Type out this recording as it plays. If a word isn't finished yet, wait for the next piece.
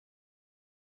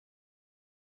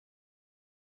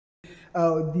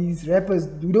these rappers,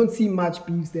 we don't see much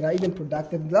beefs that are even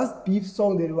productive. The last beef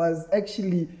song that was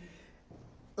actually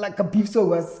like a beef song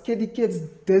was Sketty Kids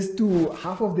this to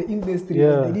half of the industry,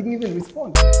 and they didn't even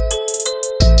respond.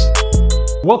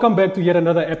 Welcome back to yet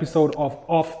another episode of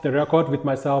Off the Record with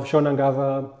myself, Shona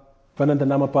Ngava, Vernon the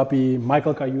Namapapi,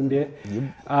 Michael Kayunde.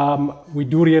 We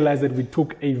do realize that we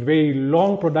took a very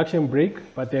long production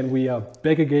break, but then we are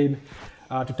back again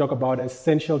to talk about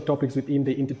essential topics within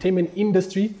the entertainment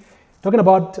industry. Talking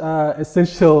about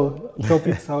essential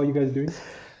topics, how are you guys doing?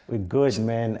 We're good,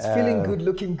 man. It's feeling good,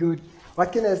 looking good.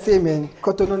 What can I say, man?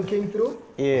 Cotonon came through?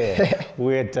 Yeah,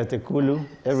 we're at Tatekulu.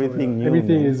 Everything new.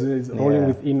 Everything is rolling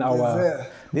within our...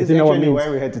 This is actually why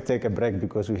we had to take a break,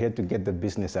 because we had to get the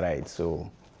business right. So,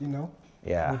 you know?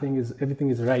 Yeah. Everything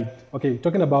is right. Okay,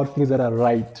 talking about things that are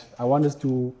right, I want us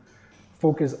to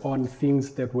focus on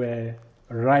things that were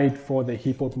right for the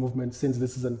hip hop movement, since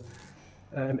this is an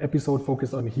episode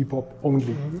focused on hip hop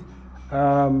only.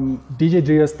 DJ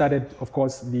Drea started, of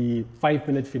course, the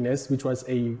 5-Minute Finesse, which was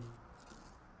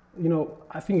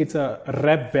I think it's a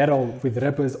rap battle with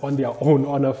rappers on their own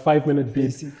on a 5-minute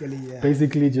beat.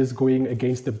 Basically just going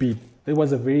against the beat. It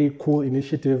was a very cool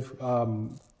initiative,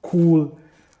 cool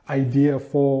idea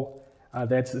for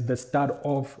that's the start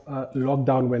of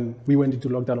lockdown, when we went into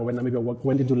lockdown, or when Namibia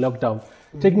went into lockdown.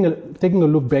 Taking a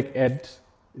look back at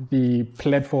the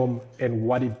platform and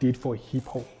what it did for hip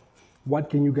hop. What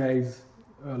can you guys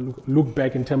look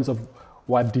back in terms of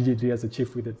what DJ Drea has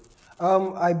achieved with it?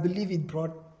 I believe it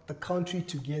brought the country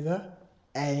together,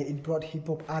 and it brought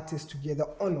hip-hop artists together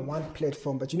on one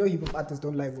platform. But hip-hop artists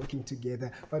don't like working together,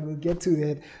 but we'll get to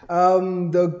that.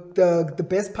 The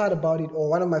best part about it, or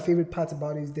one of my favorite parts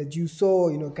about it, is that you saw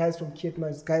guys from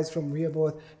Keetmans, guys from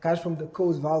Rehoboth, guys from the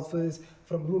Coast, Valfers,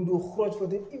 from Rundu,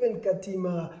 Grootfontein, even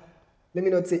Katima. Let me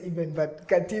not say even, but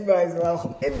Katima as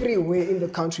well. Everywhere in the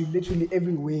country, literally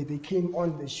everywhere, they came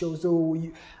on the show. So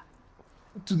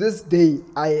to this day,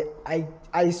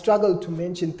 I struggle to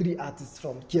mention 3 artists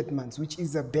from Keetmans, which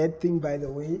is a bad thing, by the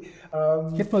way.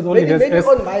 Keetmans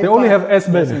only have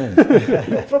S-men.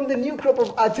 From the new crop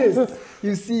of artists,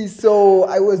 you see. So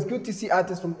I was good to see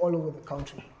artists from all over the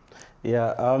country.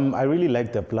 Yeah, I really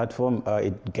like the platform.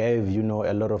 It gave,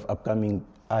 a lot of upcoming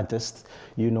artists,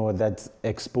 that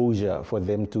exposure for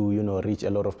them to, reach a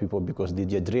lot of people, because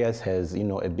DJ Drea has,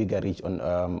 a bigger reach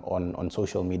on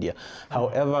social media.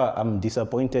 However, I'm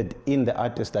disappointed in the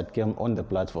artists that came on the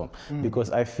platform,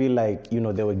 because I feel like, they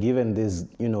were given this,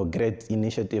 great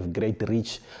initiative, great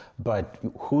reach, but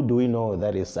who do we know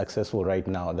that is successful right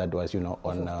now that was,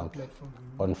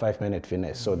 on 5-Minute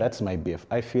Finesse? So that's my beef.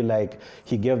 I feel like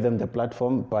he gave them the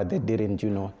platform, but they didn't,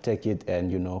 take it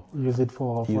and, use it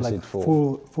for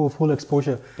full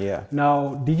exposure. Yeah.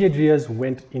 Now, DJ Drea's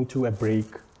went into a break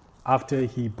after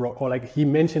he he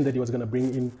mentioned that he was going to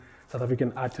bring in South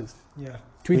African artists. Yeah.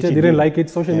 Twitter didn't like it,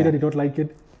 social media did not like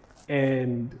it,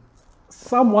 and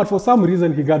for some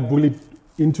reason, he got bullied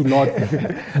into not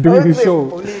doing his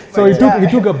show. So he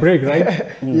took a break, right?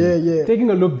 Yeah.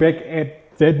 Taking a look back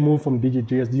at that move from DJ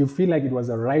Drea, do you feel like it was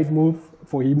a right move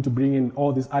for him to bring in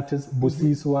all these artists,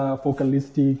 Bosiswa,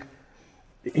 Focalistic?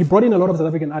 He brought in a lot of South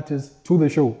African artists to the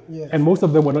show, and most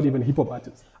of them were not even hip-hop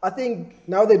artists. I think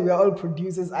now that we are all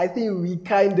producers, I think we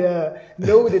kind of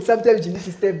know that sometimes you need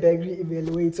to step back,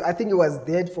 re-evaluate. So I think it was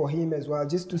that for him as well,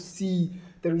 just to see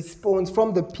the response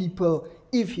from the people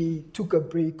if he took a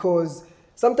break, because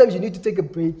sometimes you need to take a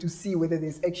break to see whether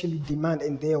there's actually demand,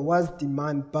 and there was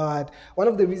demand. But one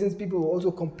of the reasons people were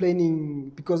also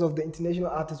complaining because of the international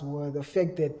artists were the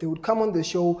fact that they would come on the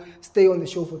show, stay on the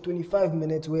show for 25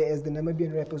 minutes, whereas the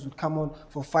Namibian rappers would come on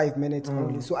for 5 minutes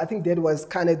only. So I think that was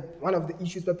kind of one of the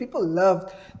issues. But people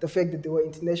loved the fact that there were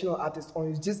international artists on.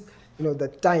 It's just, the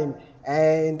time.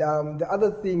 And the other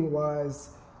thing was...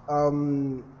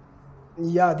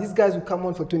 these guys would come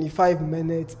on for 25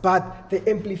 minutes, but they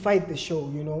amplified the show,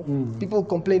 People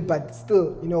complained, but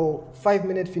still,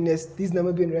 5-Minute Finesse, these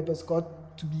Namibian rappers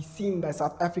got to be seen by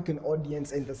South African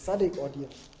audience and the SADC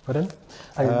audience. Pardon?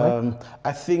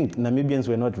 I think Namibians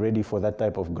were not ready for that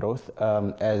type of growth.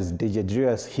 As DJ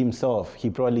Drea himself,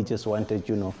 he probably just wanted,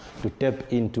 to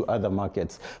tap into other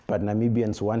markets. But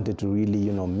Namibians wanted to really,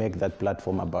 make that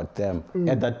platform about them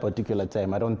at that particular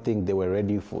time. I don't think they were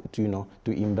ready to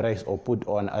embrace or put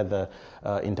on other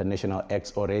international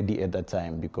acts already at that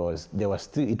time, because it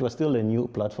was still a new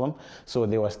platform. So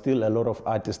there was still a lot of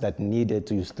artists that needed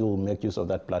to still make use of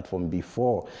that platform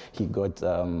before he got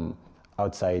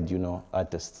outside,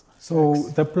 artists. So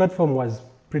the platform was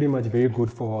pretty much very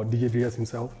good for DJ Drea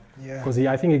himself. Because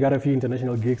I think he got a few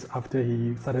international gigs after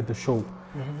he started the show.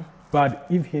 But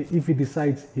if he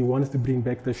decides he wants to bring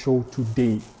back the show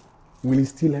today, will he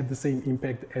still have the same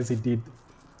impact as he did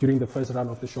during the first round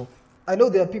of the show? I know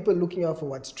there are people looking out for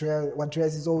what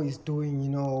Dress is always doing, you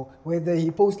know, whether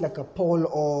he posts like a poll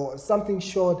or something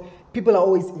short, people are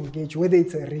always engaged. Whether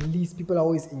it's a release, people are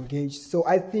always engaged. So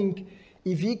I think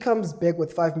if he comes back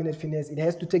with 5-minute finesse, it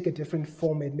has to take a different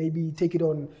format. Maybe take it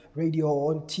on radio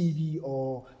or on TV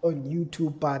or on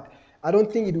YouTube, but I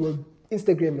don't think it will,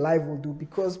 Instagram Live will do,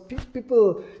 because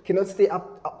people cannot stay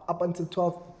up until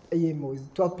 12 a.m. or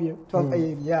 12 p.m., 12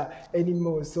 a.m., yeah,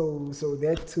 anymore. So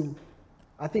that too.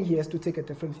 I think he has to take a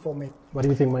different format. What do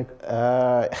you think, Mike?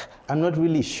 I'm not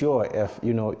really sure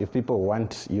if people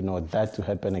want, that to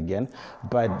happen again.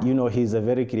 But, he's a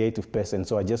very creative person.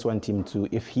 So I just want him to,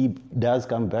 if he does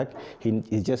come back, he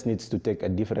just needs to take a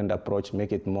different approach,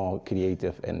 make it more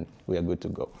creative, and we are good to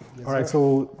go. Yes, all right, sir.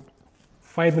 so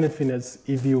 5-minute finesse,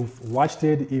 if you've watched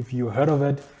it, if you heard of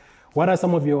it, what are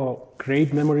some of your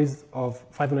great memories of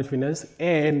 5-minute finesse?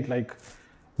 And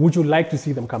would you like to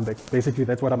see them come back? Basically,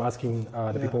 that's what I'm asking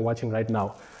the people watching right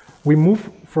now. We moved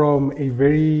from a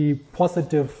very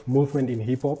positive movement in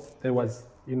hip hop that was,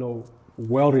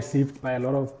 well received by a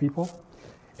lot of people.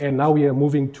 And now we are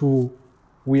moving to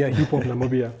We Are Hip Hop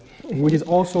Namibia, which is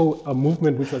also a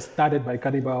movement which was started by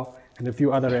Cannibal and a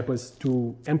few other rappers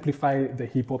to amplify the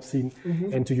hip hop scene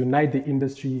and to unite the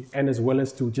industry, and as well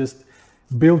as to just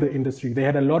build the industry. They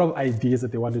had a lot of ideas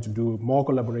that they wanted to do, more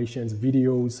collaborations,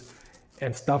 videos,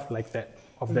 and stuff like that,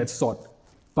 of that sort.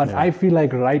 But I feel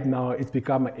like right now it's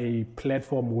become a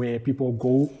platform where people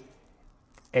go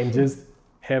and just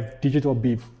have digital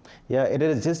beef. Yeah, it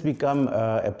has just become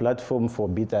a platform for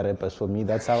beta rappers. For me,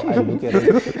 that's how I look at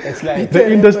it. It's like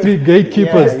the industry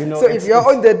gatekeepers. Yeah, so if you're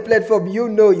on that platform, you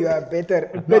are better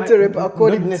rapper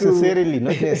according not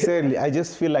necessarily. I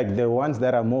just feel like the ones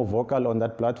that are more vocal on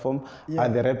that platform are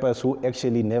the rappers who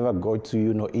actually never got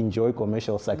to, enjoy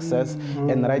commercial success.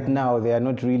 And right now, they are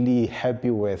not really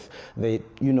happy with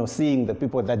seeing the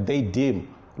people that they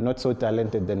deem not so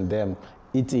talented than them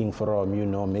eating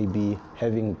from, maybe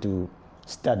having to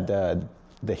start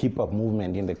the hip hop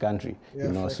movement in the country.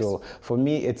 So for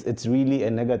me it's really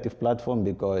a negative platform,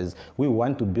 because we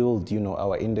want to build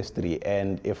our industry,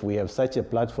 and if we have such a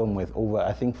platform with over,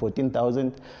 I think,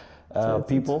 14,000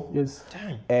 people, yes,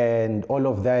 and all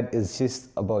of that is just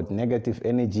about negative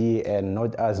energy and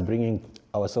not us bringing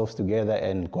ourselves together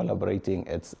and collaborating,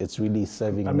 it's really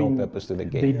serving no purpose to the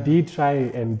game. They did try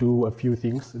and do a few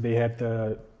things. They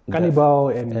had Cannibal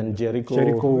and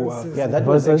Jericho. That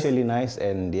was actually nice,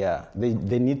 and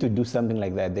they need to do something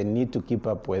like that. They need to keep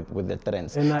up with the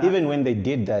trends. And even when they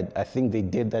did that, I think they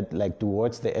did that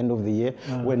towards the end of the year,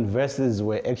 when verses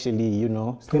were actually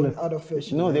going out of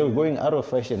fashion. No, they were going out of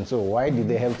fashion. So why did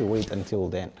they have to wait until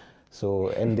then? So,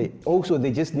 and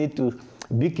they just need to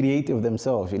be creative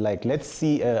themselves. Let's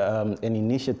see an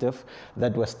initiative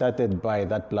that was started by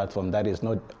that platform that is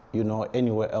not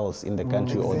anywhere else in the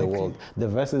country or the world. The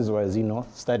Verses was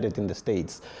started in the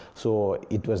States, so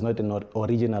it was not an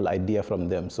original idea from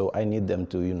them. So I need them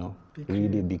to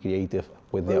really be creative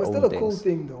with their own things. It was still a cool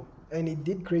thing though, and it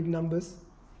did great numbers.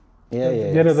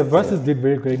 The Verses did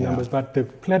very great numbers, but the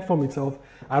platform itself,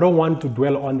 I don't want to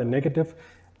dwell on the negative.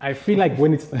 I feel like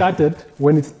when it started,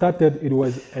 it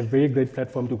was a very great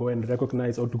platform to go and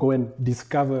recognize or to go and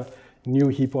discover new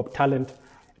hip hop talent.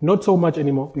 Not so much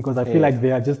anymore, because I feel like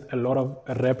there are just a lot of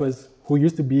rappers who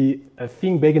used to be a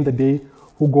thing back in the day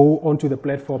who go onto the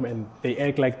platform and they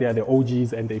act like they are the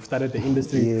OGs and they've started the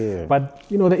industry. But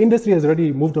the industry has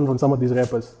already moved on from some of these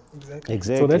rappers.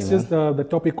 Exactly. So that's just the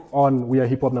topic on We Are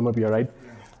Hip Hop Namibia, right?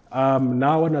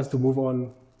 Now I want us to move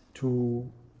on to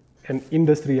an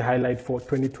industry highlight for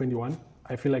 2021.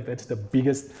 I feel like that's the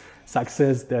biggest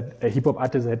success that a hip hop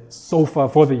artist had so far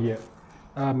for the year.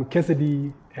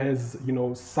 Cassidy has,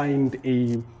 signed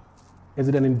an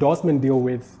endorsement deal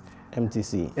with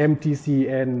MTC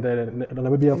and the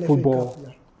Namibia NFA Football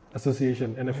Cup,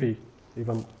 Association, NFA, if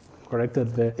I'm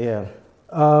corrected there. Yeah.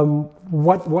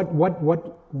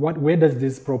 Where does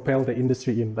this propel the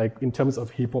industry in terms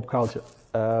of hip hop culture?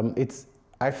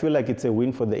 I feel like it's a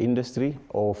win for the industry,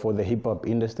 or for the hip hop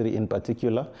industry in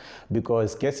particular,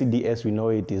 because Cassidy, as we know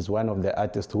it, is one of the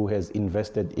artists who has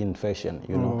invested in fashion,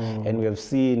 and we have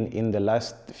seen in the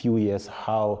last few years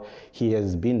how he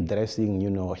has been dressing,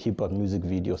 hip hop music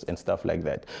videos and stuff like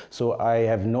that. So I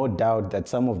have no doubt that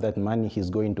some of that money he's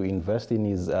going to invest in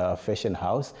his fashion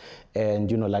house.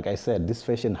 And, like I said, this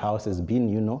fashion house has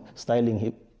been,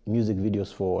 styling music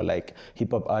videos for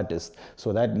hip hop artists.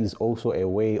 So that is also a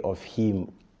way of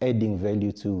him adding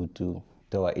value to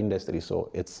our industry. So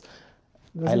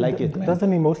I like it, man.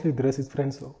 Doesn't he mostly dress his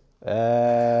friends though?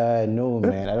 No,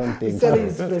 man, I don't think Sally so.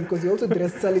 is friend because he also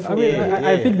dressed Sally for I mean, him.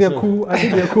 I think they're cool. I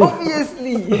think they're cool.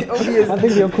 Obviously. I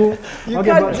think they're cool. You Okay,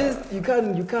 can't but- just you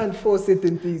can't force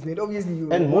certain things, man. Obviously,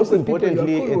 you And work most with people you are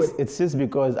importantly, cool with. it's just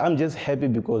because I'm just happy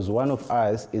because one of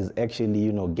us is actually,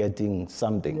 you know, getting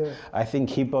something. Yeah. I think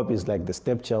hip hop is like the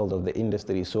stepchild of the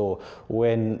industry. So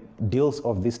when deals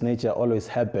of this nature always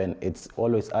happen, it's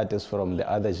always artists from the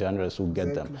other genres who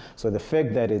get them. So the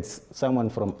fact that it's someone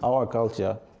from our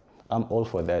culture, I'm all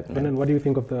for that, man. Vernon, what do you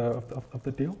think of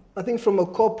the deal? I think from a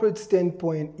corporate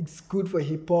standpoint, it's good for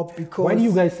hip hop because Why do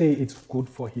you guys say it's good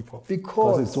for hip hop?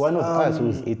 Because it's one of us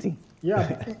who's eating.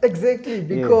 Yeah, exactly.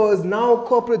 Because now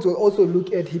corporates will also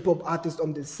look at hip hop artists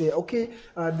and they say, okay,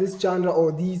 this genre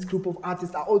or these group of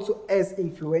artists are also as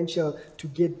influential to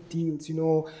get deals. You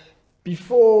know,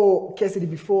 before Cassidy,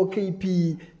 before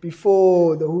KP,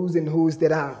 before the who's and who's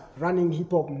that are running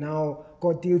hip hop now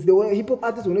got deals. Hip hop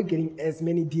artists were not getting as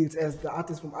many deals as the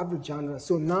artists from other genres.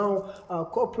 So now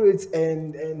corporates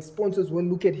and sponsors will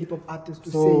look at hip hop artists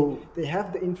to say they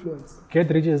have the influence. Get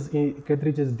Rich's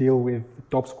deal with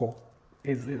Top Score.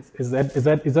 Is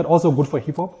that also good for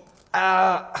hip hop?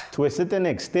 To a certain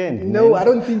extent. No, man. I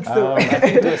don't think so. I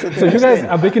think to a certain So you guys extent.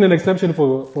 are making an exception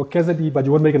for Cassidy, but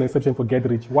you won't make an exception for Get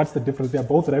Rich. What's the difference? They're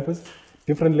both rappers,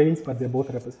 different lanes, but they're both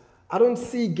rappers. I don't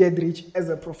see Gedrich as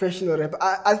a professional rapper.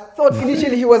 I thought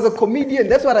initially he was a comedian.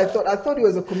 That's what I thought. I thought he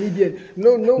was a comedian.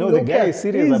 No, the guy cap. is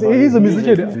serious about He's his a music,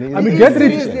 musician. man. I mean, He Get is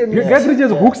seriously a musician.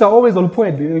 Rich's hooks are always on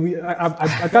point.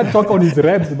 I can't talk on his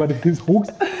raps, but his hooks,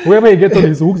 whoever he gets on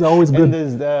his hooks are always And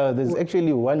good. there's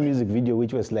actually one music video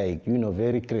which was like, you know,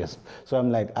 very crisp. So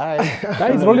I'm like,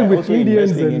 Guy is rolling with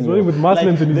Indians and he's rolling with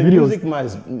Muslims in his the videos.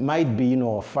 music might be, you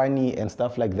know, funny and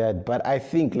stuff like that, but I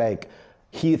think like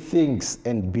he thinks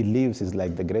and believes he's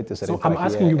like the greatest So rapper I'm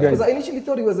asking you here. guys. Because I initially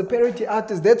thought he was a parody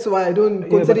artist. That's why I don't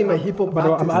consider him a hip hop But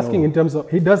artist. I'm asking in terms of,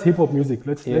 he does hip hop music.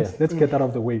 Let's Yeah. get that out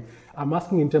of the way. I'm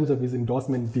asking in terms of his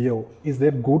endorsement deal. Is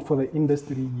that good for the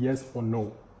industry? Yes or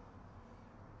no?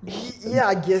 Yeah,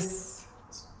 I guess.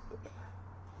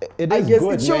 It I is guess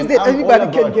good, it shows man. that I'm everybody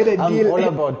all can about- get a deal. I'm all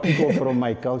about people from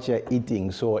my culture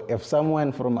eating. So if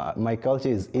someone from my culture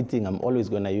is eating, I'm always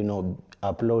gonna, you know,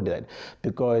 applaud that,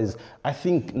 because I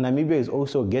think Namibia is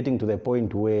also getting to the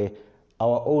point where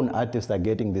our own artists are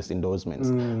getting these endorsements.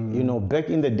 You know, back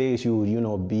in the days, you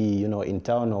know, be, you know, in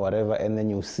town or whatever, and then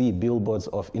you see billboards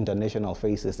of international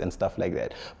faces and stuff like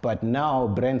that. But now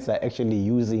brands are actually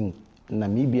using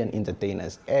Namibian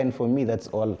entertainers, and for me, that's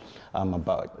all I'm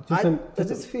about. I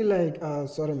just feel like,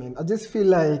 sorry man, I just feel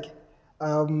like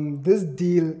this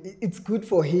deal, it's good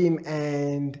for him,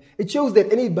 and it shows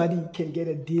that anybody can get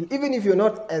a deal, even if you're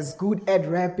not as good at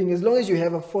rapping. As long as you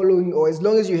have a following, or as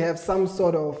long as you have some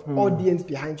sort of audience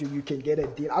behind you, you can get a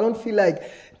deal. I don't feel like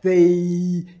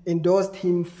they endorsed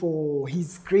him for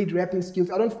his great rapping skills.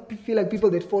 I don't feel like people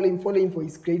that follow him for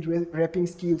his great rapping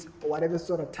skills or whatever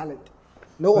sort of talent.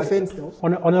 No offense though.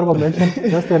 Honorable mention,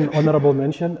 just an honorable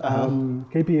mention.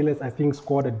 KPLS, I think,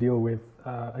 scored a deal with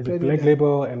is it Black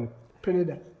Label and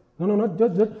Predator. no, not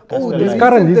just Oh, it's the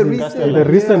current.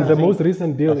 recent- The most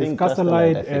recent deal I is think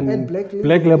Castlelight Castlelight, I and think. And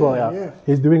Black Label. Yeah, Yeah. yeah.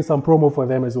 He's doing some promo for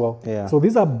them as well. Yeah. So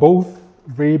these are both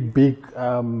very big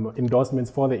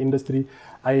endorsements for the industry.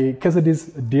 Cassidy's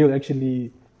deal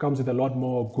actually comes with a lot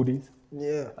more goodies.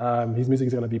 Yeah. His music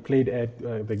is going to be played at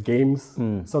the games,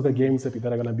 soccer games that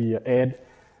are going to be aired,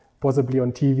 possibly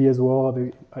on TV as well,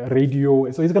 the radio.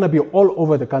 So he's going to be all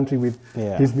over the country with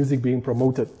his music being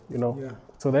promoted, you know. Yeah.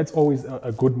 So that's always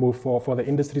a good move for the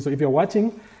industry. So if you're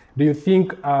watching, do you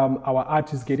think our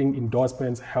artists getting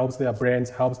endorsements helps their brands,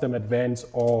 helps them advance,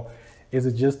 or is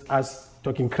it just us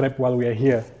talking crap while we are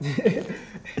here?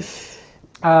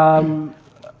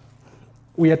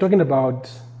 We are talking about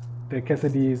the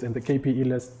Cassidys and the KPE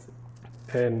lists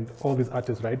and all these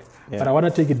artists, right? Yeah. But I want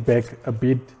to take it back a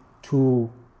bit to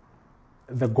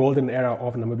the golden era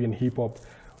of Namibian hip hop,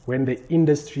 when the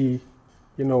industry,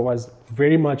 you know, was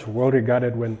very much well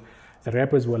regarded, when the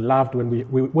rappers were loved, when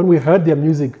we heard their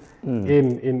music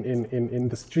in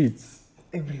the streets.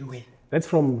 Everywhere. That's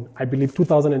from, I believe,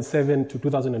 2007 to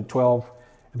 2012.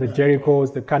 The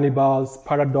Jerichos, the Cannibals,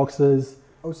 Paradoxes,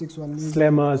 061 music.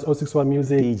 Slammers, 061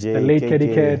 Music, DJ, the late Kitty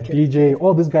KK. Cat, DJ,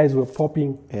 all these guys were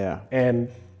popping. Yeah. And,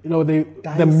 you know, the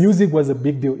Dice. music was a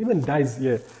big deal. Even Dice,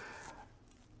 yeah.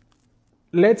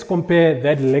 Let's compare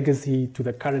that legacy to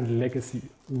the current legacy.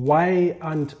 Why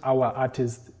aren't our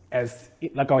artists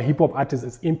our hip hop artists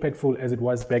as impactful as it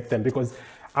was back then? Because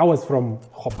I was from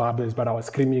Hobabes, but I was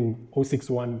screaming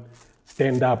 061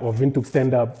 stand up or Windhoek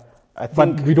stand up. I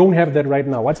But think- we don't have that right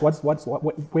now. Where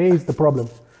is the problem?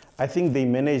 I think they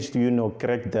managed to, you know,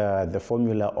 crack the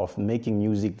formula of making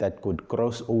music that could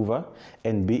cross over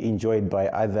and be enjoyed by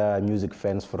other music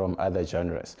fans from other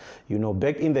genres. You know,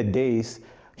 back in the days,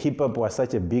 hip hop was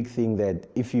such a big thing that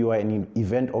if you are an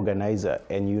event organizer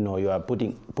and you know you are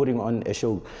putting on a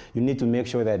show, you need to make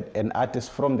sure that an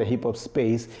artist from the hip hop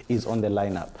space is on the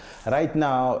lineup. Right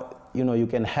now, you know, you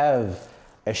can have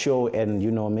a show and, you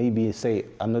know, maybe say,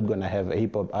 I'm not gonna have a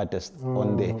hip hop artist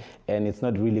on there, and it's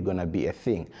not really gonna be a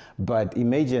thing. But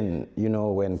imagine, you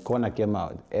know, when Kona came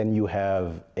out and you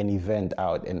have an event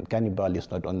out and Cannibal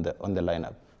is not on the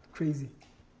lineup. Crazy.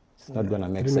 It's not gonna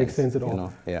make sense. It makes sense at all. You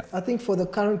know? Yeah. I think for the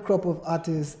current crop of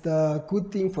artists, the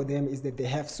good thing for them is that they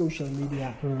have social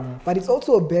media. But it's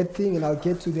also a bad thing, and I'll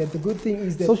get to that. The good thing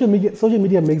is that social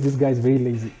media makes these guys very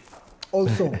lazy.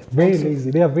 Also,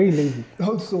 lazy. They are very lazy.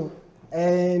 Also,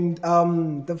 and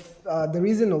the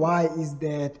reason why is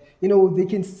that, you know, they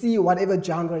can see whatever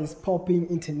genre is popping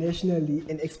internationally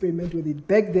and experiment with it.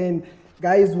 Back then,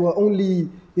 guys were only,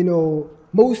 you know,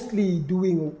 mostly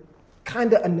doing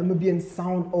kind of a Namibian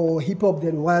sound or hip hop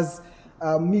that was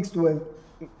mixed with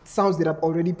sounds that are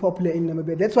already popular in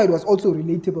Namibia. That's why it was also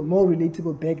relatable, more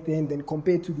relatable back then than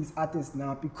compared to these artists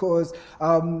now, because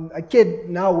a kid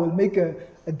now will make a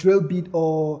drill beat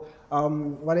or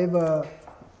whatever,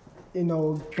 you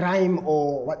know, grime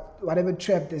or whatever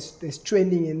trap that's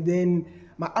trending, and then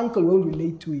my uncle won't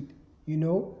relate to it, you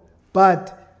know.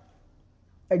 But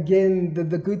again,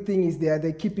 the good thing is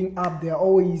they're keeping up.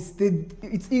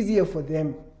 It's easier for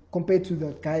them compared to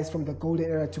the guys from the golden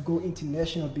era to go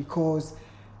international, because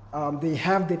they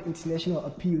have that international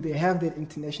appeal. They have that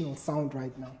international sound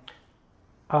right now.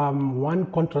 One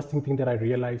contrasting thing that I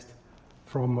realized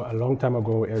from a long time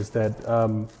ago is that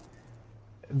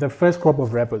the first crop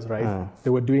of rappers, right? They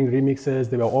were doing remixes,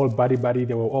 they were all buddy-buddy,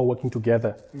 they were all working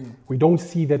together. We don't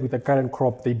see that with the current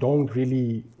crop. They don't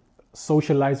really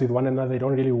socialize with one another, they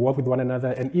don't really work with one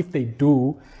another, and if they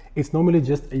do, it's normally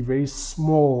just a very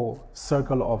small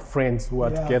circle of friends who are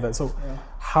together. So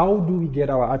how do we get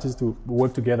our artists to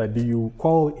work together? Do you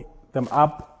call them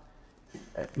up?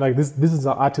 Like this is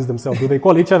our artists themselves. Do they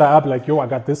call each other up like, yo, I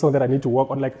got this song that I need to work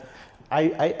on? Like,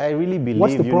 I really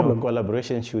believe, you know,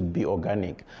 collaboration should be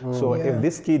organic. So if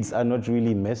these kids are not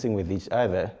really messing with each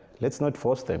other, let's not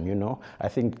force them, you know. I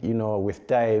think, you know, with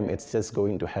time, it's just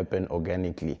going to happen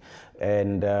organically.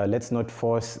 And let's not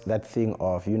force that thing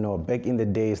of, you know, back in the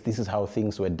days, this is how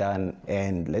things were done,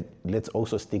 and let's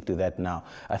also stick to that now.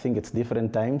 I think it's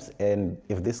different times, and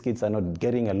if these kids are not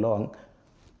getting along,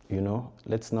 you know,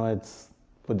 let's not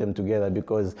put them together,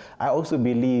 because I also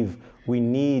believe we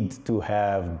need to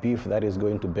have beef that is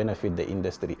going to benefit the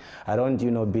industry. I don't,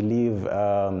 you know, believe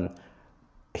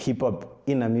hip-hop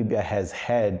in Namibia has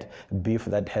had beef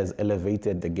that has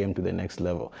elevated the game to the next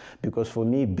level. Because for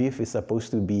me, beef is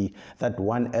supposed to be that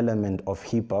one element of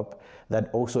hip-hop that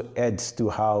also adds to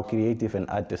how creative an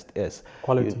artist is.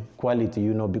 Quality,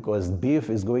 you know, because beef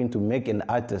is going to make an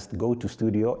artist go to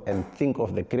studio and think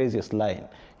of the craziest line,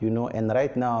 you know. And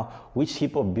right now, which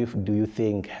hip-hop beef do you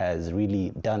think has really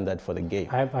done that for the game?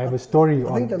 I have a story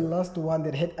I think the last one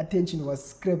that had attention was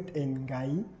Script and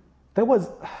Ngai.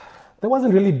 There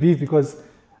wasn't really beef because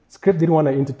Script didn't want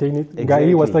to entertain it. Exactly.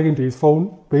 Guy was talking to his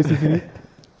phone, basically.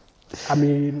 I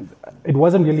mean, it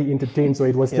wasn't really entertained, so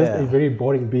it was just a very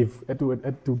boring beef,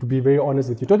 to be very honest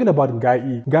with you. Talking about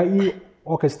Guy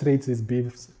orchestrates his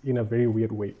beefs in a very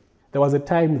weird way. There was a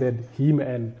time that him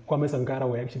and Kwame Sankara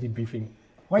were actually beefing.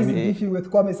 Why is he beefing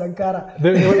with Kwame Sankara?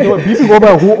 They were beefing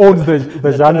over who owns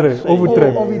the genre,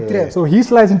 Ovitrep. So he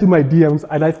slides into my DMs,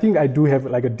 and I think I do have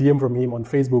like a DM from him on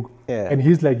Facebook. And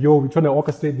he's like, yo, we're trying to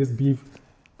orchestrate this beef.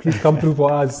 Please come through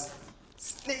for us.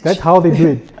 That's how they do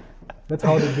it. That's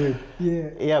how they do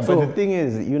it. Yeah, but the thing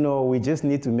is, you know, we just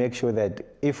need to make sure that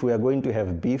if we are going to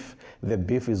have beef, the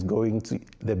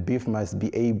beef must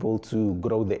be able to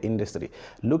grow the industry.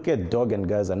 Look at Dog and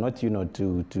Gaza, not, you know,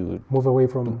 to move away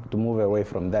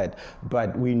from that.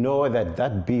 But we know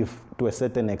that beef, to a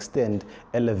certain extent,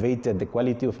 elevated the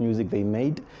quality of music they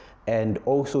made, and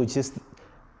also just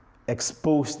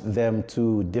exposed them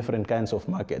to different kinds of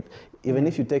market. Even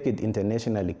if you take it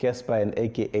internationally, Casper and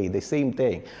AKA, the same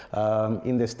thing.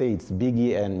 In the States,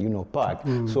 Biggie and, you know, Pac.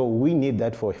 So we need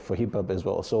that for hip hop as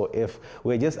well. So if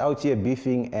we're just out here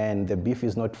beefing and the beef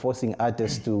is not forcing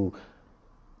artists to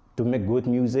make good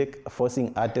music,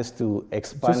 forcing artists to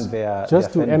expand their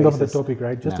to end off the topic,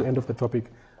 right? To end off the topic.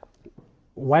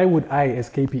 Why would I, as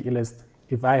KP Illest,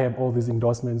 if I have all these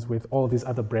endorsements with all these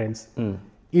other brands,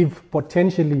 if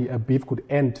potentially a beef could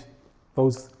end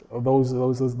those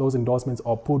endorsements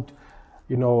or put,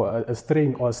 you know, a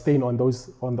strain or a stain on those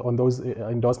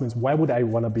endorsements, why would I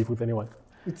want to beef with anyone?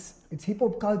 It's hip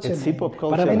hop culture. It's hip hop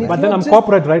culture. But then I'm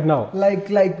corporate right now.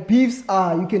 Like beefs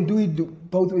are, you can do it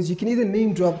both ways. You can either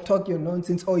name drop, talk your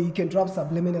nonsense, or you can drop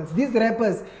subliminals. These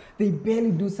rappers, they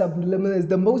barely do subliminals.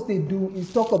 The most they do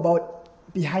is talk about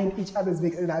behind each other's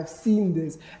backs, and I've seen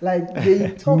this. Like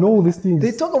they talk, these things.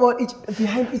 They talk about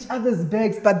behind each other's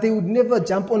backs, but they would never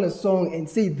jump on a song and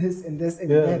say this and this and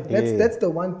that. That's the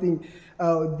one thing.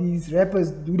 These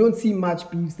rappers, we don't see much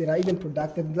beefs that are even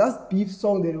productive. The last beef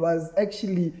song that was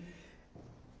actually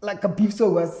like a beef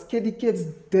song was Kitty Kids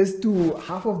this to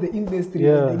half of the industry,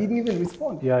 and they didn't even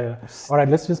respond. All right,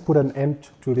 let's just put an end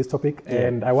to this topic.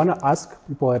 And I want to ask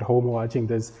people at home watching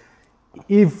this,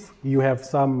 if you have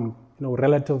some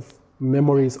relative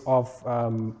memories of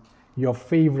your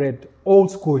favorite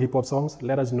old school hip hop songs,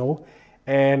 let us know.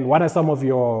 And what are some of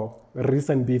your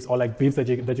recent beefs or like beefs that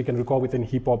you can recall within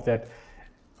hip hop that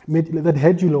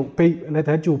had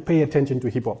you pay attention to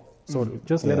hip hop? So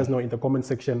just let us know in the comment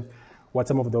section what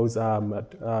some of those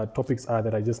topics are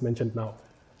that I just mentioned now.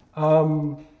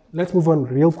 Let's move on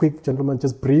real quick, gentlemen,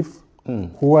 just brief.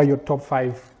 Who are your top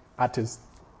 5 artists?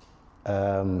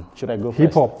 Should I go first?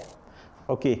 Hip hop.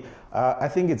 Okay, I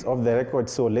think it's off the record,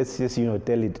 so let's just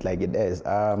tell it like it is.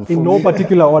 In no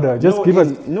particular order, just give us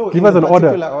an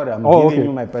order. I'm giving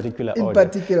you my particular order. In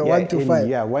particular, 1 to 5.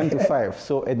 Yeah, 1 to 5.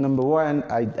 So at number 1,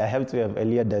 I have to have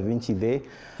Elia Da Vinci there.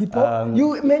 Hip hop.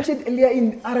 You mentioned Elia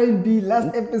in R&B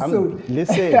last episode.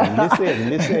 Listen,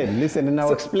 and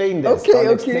I'll explain this.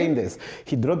 I'll explain this.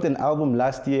 He dropped an album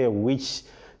last year, which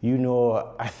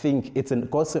I think it's a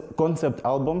concept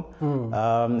album.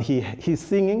 He's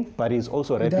singing, but he's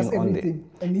also rapping on it.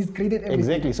 And he's created everything.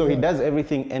 Exactly. So he does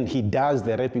everything, and he does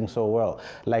the rapping so well.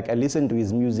 Like I listen to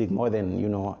his music more than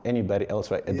anybody else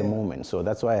right at the moment. So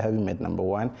that's why I have him at number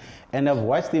 1. And I've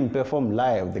watched him perform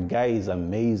live. The guy is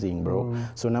amazing, bro.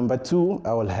 So number 2,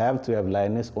 I will have to have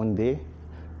Lioness on there.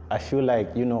 I feel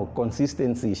like,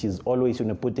 consistency, she's always,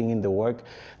 putting in the work.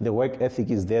 The work ethic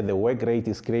is there. The work rate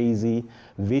is crazy.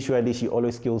 Visually, she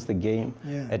always kills the game.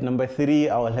 Yeah. At number 3,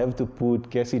 I will have to put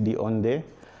Cassidy on there.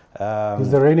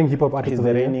 He's the reigning hip hop artist of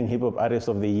the year. He's the reigning hip hop artist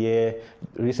of the year.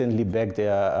 Recently backed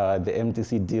the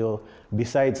MTC deal.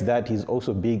 Besides that, he's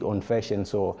also big on fashion,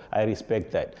 so I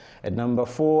respect that. At number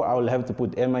 4, I will have to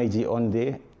put MIG on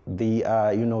there. They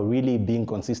are, really being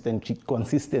consistent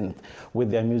with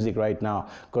their music right now.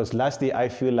 Because last year, I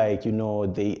feel like,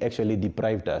 they actually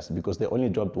deprived us because they only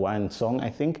dropped 1 song, I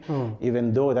think,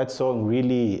 even though that song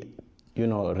really,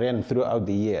 ran throughout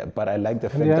the year. But I like the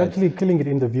fact that they're actually killing it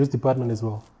in the views department as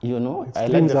well. I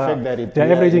like the fact that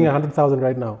they're averaging 100,000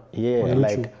 right now. Yeah,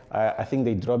 like I think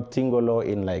they dropped Tingolo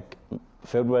in like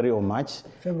February or March.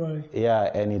 Yeah,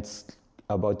 and it's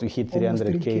about to hit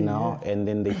 300K now, and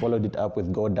then they followed it up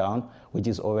with Go Down, which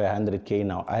is over 100K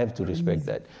now. I have to respect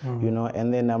that,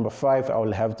 and then number 5, I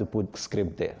will have to put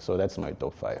Script there. So that's my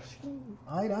top 5.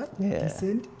 All right,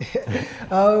 decent.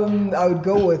 I would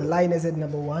go with Lioness at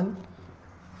number 1.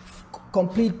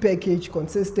 Complete package,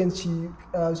 consistent.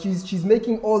 She's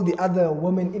making all the other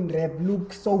women in rap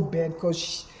look so bad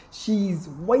because she's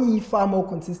way far more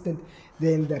consistent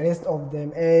than the rest of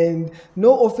them. And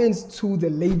no offense to the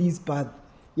ladies, but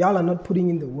y'all are not putting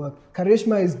in the work.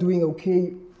 Karishma is doing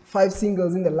okay. 5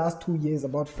 singles in the last 2 years,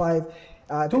 about 5.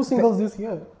 2 singles this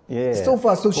year. Yeah. So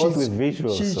far, so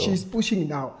she's pushing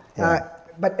now. Yeah.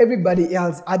 But everybody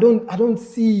else, I don't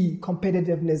see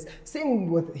competitiveness. Same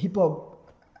with hip hop.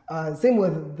 Same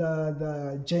with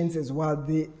the gents as well.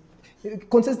 The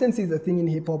consistency is a thing in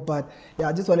hip hop, but yeah,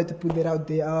 I just wanted to put that out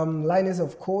there. Linus,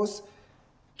 of course.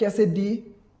 Cassidy,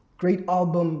 great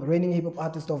album, reigning hip hop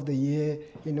artist of the year.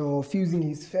 Fusing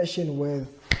his fashion with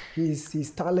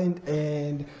his talent,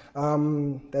 and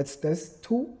that's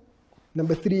 2.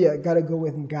 Number 3, I gotta go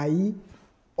with Ngai,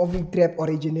 Ovi Trap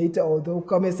originator. Although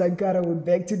Kame Sankara would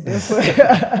beg to differ.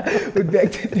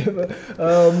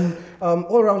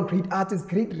 All around great artist,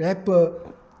 great rapper.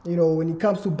 When it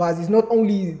comes to bars, he's not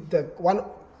only the one.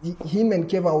 Him and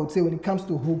Kev, I would say, when it comes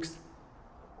to hooks,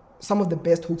 some of the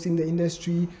best hooks in the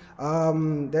industry.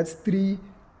 That's 3.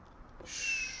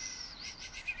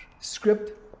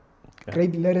 Script,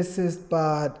 great lyricist,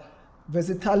 but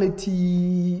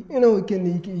versatility,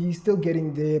 he's still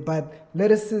getting there. But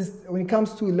lyricist, when it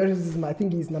comes to lyricism, I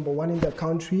think he's number 1 in the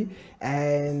country.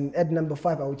 And at number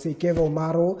 5, I would say Kevo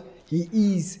Maro. He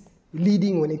is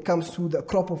leading when it comes to the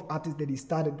crop of artists that he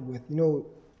started with.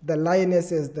 The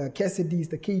Lionesses, the Cassidys,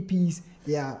 the KPs,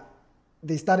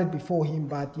 they started before him,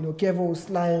 but Kevo,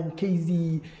 Slime,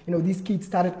 KZ, these kids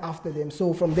started after them.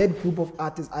 So from that group of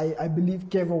artists, I believe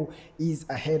Kevo is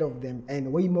ahead of them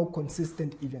and way more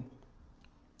consistent even.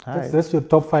 That's your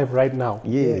top 5 right now.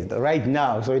 Yeah, right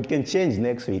now. So it can change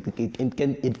next week.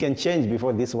 It can change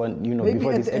before this one, you know, Maybe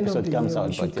before at this the end of episode the comes year, out.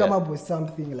 we should But come up with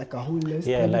something like a whole list.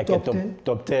 yeah, maybe like top a 10.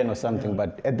 top 10 or something.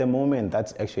 But at the moment,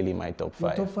 that's actually my top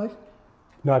 5. Top 5?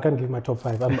 No, I can't give my top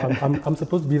 5. I'm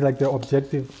supposed to be like the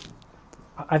objective.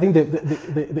 I think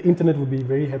the internet would be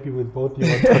very happy with both your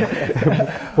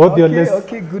your lists.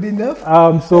 Okay, good enough.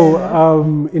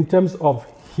 In terms of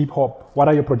hip hop, what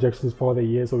are your projections for the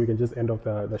year? So we can just end off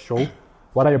the show.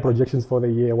 What are your projections for the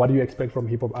year? What do you expect from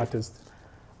hip hop artists?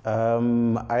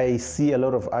 I see a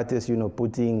lot of artists, you know,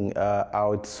 putting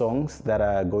out songs that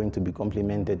are going to be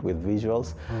complemented with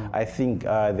visuals. I think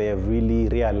they have really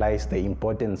realized the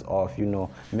importance of, you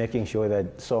know, making sure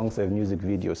that songs have music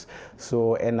videos.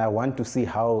 So, and I want to see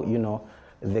how, you know,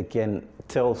 they can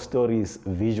tell stories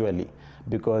visually,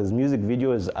 because music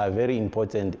videos are very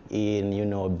important in, you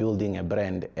know, building a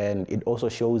brand. And it also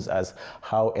shows us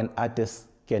how an artist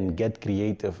can get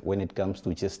creative when it comes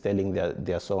to just telling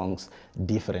their songs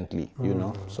differently, you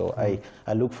know. So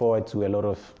I look forward to a lot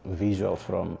of visuals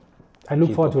from I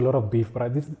look forward to a lot of beef,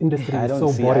 but this industry is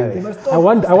so see boring. I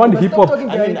want hip hop. I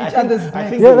think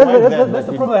That's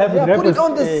the problem I have with put rappers. it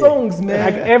on the songs, man.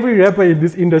 Like every rapper in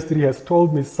this industry has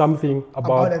told me something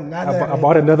about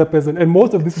another person, and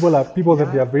most of these people are people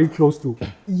that they are very close to.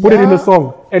 Put it in a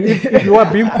song, and if you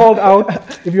are being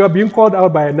called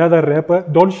out, by another rapper,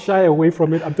 don't shy away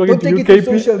from it. I'm talking to you,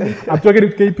 KP. I'm talking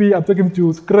to KP. I'm talking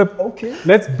to Script. Okay.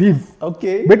 Let's beef.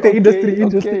 Okay. Make the industry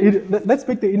interesting. Let's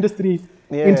make the industry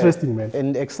interesting, man.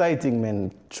 And exciting,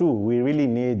 man. True. We really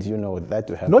need, you know, that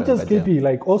to happen. Not just KP,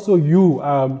 like also you,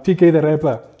 TK the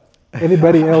rapper.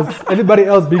 Anybody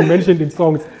else being mentioned in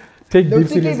songs, take beef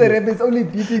seriously. TK the rapper is only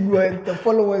beefing with the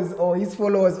followers or his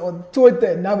followers on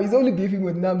Twitter. Now he's only beefing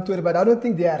with Nam Twitter, but I don't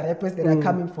think there are rappers that are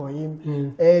coming for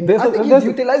him. And I think he's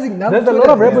utilizing Nam Twitter. There's a lot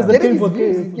of rappers that came for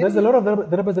There's a lot of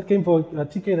the rappers that came for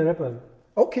TK the rapper.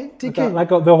 Okay, TK. Like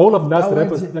the whole of Nas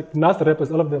rappers, like Nas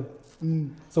rappers, all of them.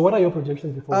 So what are your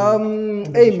projections before?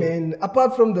 Hey man,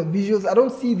 apart from the visuals, I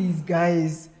don't see these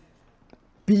guys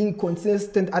being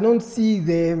consistent. I don't see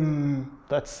them.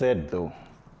 That's sad though.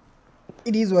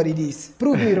 It is what it is.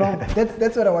 Prove me wrong.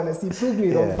 That's what I want to see. Prove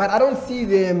me wrong. But I don't see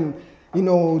them, you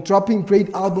know, dropping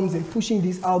great albums and pushing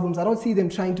these albums. I don't see them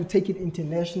trying to take it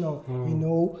international, you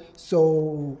know.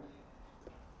 So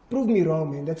prove me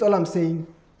wrong, man. That's all I'm saying.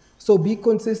 So be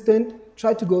consistent.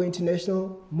 Try to go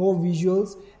international, more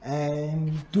visuals,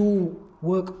 and do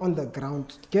work on the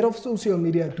ground. Get off social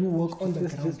media, do work on the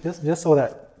ground. Just so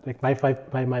that like my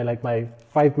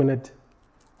 5 minute,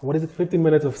 what is it, 15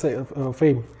 minutes of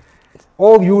fame.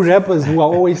 All you rappers who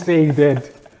are always saying that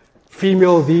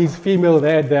female this, female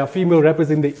that, there are female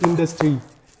rappers in the industry.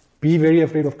 Be very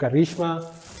afraid of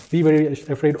Karishma. Be very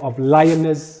afraid of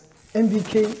Lioness.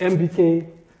 MBK.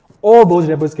 All those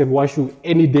rappers can wash you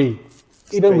any day.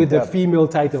 Even with the female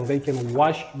title, they can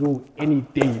wash you any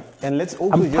day. And let's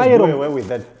also just do away with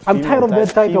that. I'm tired of that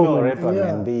title, female rapper,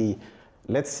 man.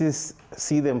 Let's just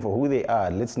see them for who they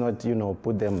are. Let's not, you know,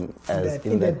 put them as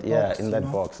in that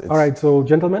box. All right, so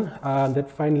gentlemen, that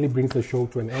finally brings the show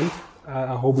to an end.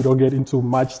 I hope we don't get into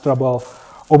much trouble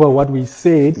over what we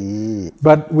said.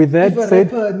 But with that said,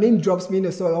 if a rapper name drops me in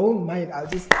a song, I won't mind. I'll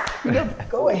just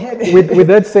go ahead. with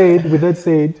that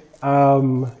said,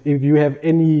 if you have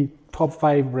any top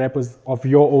 5 rappers of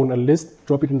your own, a list,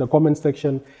 drop it in the comment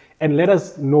section and let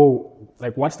us know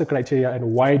like what's the criteria and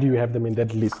why do you have them in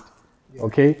that list.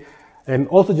 Okay, and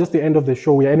also just the end of the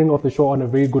show, we're ending off the show on a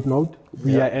very good note.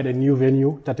 We are at a new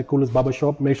venue, Tatekulu's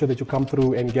Barbershop. Make sure that you come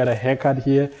through and get a haircut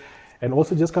here, and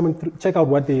also just come and check out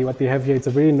what they have here. It's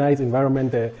a very nice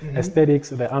environment. The aesthetics,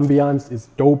 the ambience is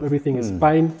dope. Everything is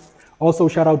fine. Also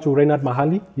shout out to Reynard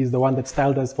Mahali. He's the one that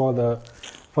styled us for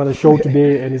the show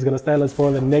today, and he's gonna style us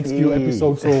for the next few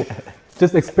episodes. So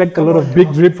just expect a lot of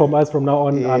big drip from us from now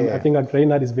on. I think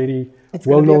Reynard is very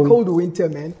well known. It's gonna be a cold winter,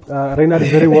 man. Reynard is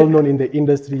very well known in the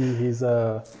industry. He's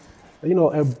you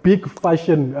know, a big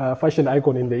fashion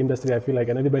icon in the industry, I feel like,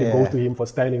 and everybody goes to him for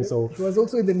styling. So he was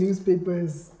also in the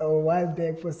newspapers a while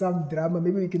back for some drama.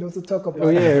 Maybe we can also talk about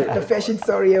the fashion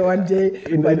story one day.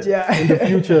 In the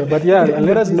future. But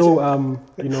let us know,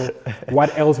 you know,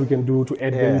 what else we can do to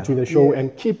add value to the show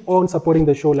and keep on supporting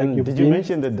the show like you've been. Did you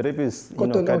mention the drip is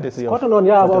courtesy of Cotton On?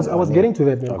 Yeah, I was getting to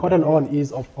that, man. Cotton On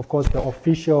is of course the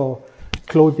official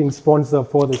clothing sponsor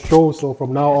for the show. So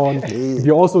from now on, if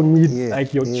you also need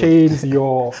like your chains,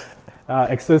 your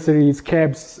accessories,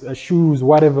 caps, shoes,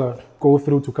 whatever, go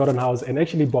through to Cotton House and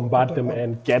actually bombard them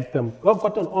and get them. Oh,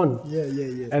 Cotton On.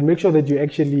 And make sure that you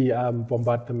actually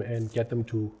bombard them and get them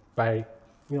to buy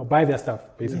their stuff,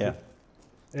 basically.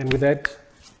 And with that,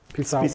 peace out.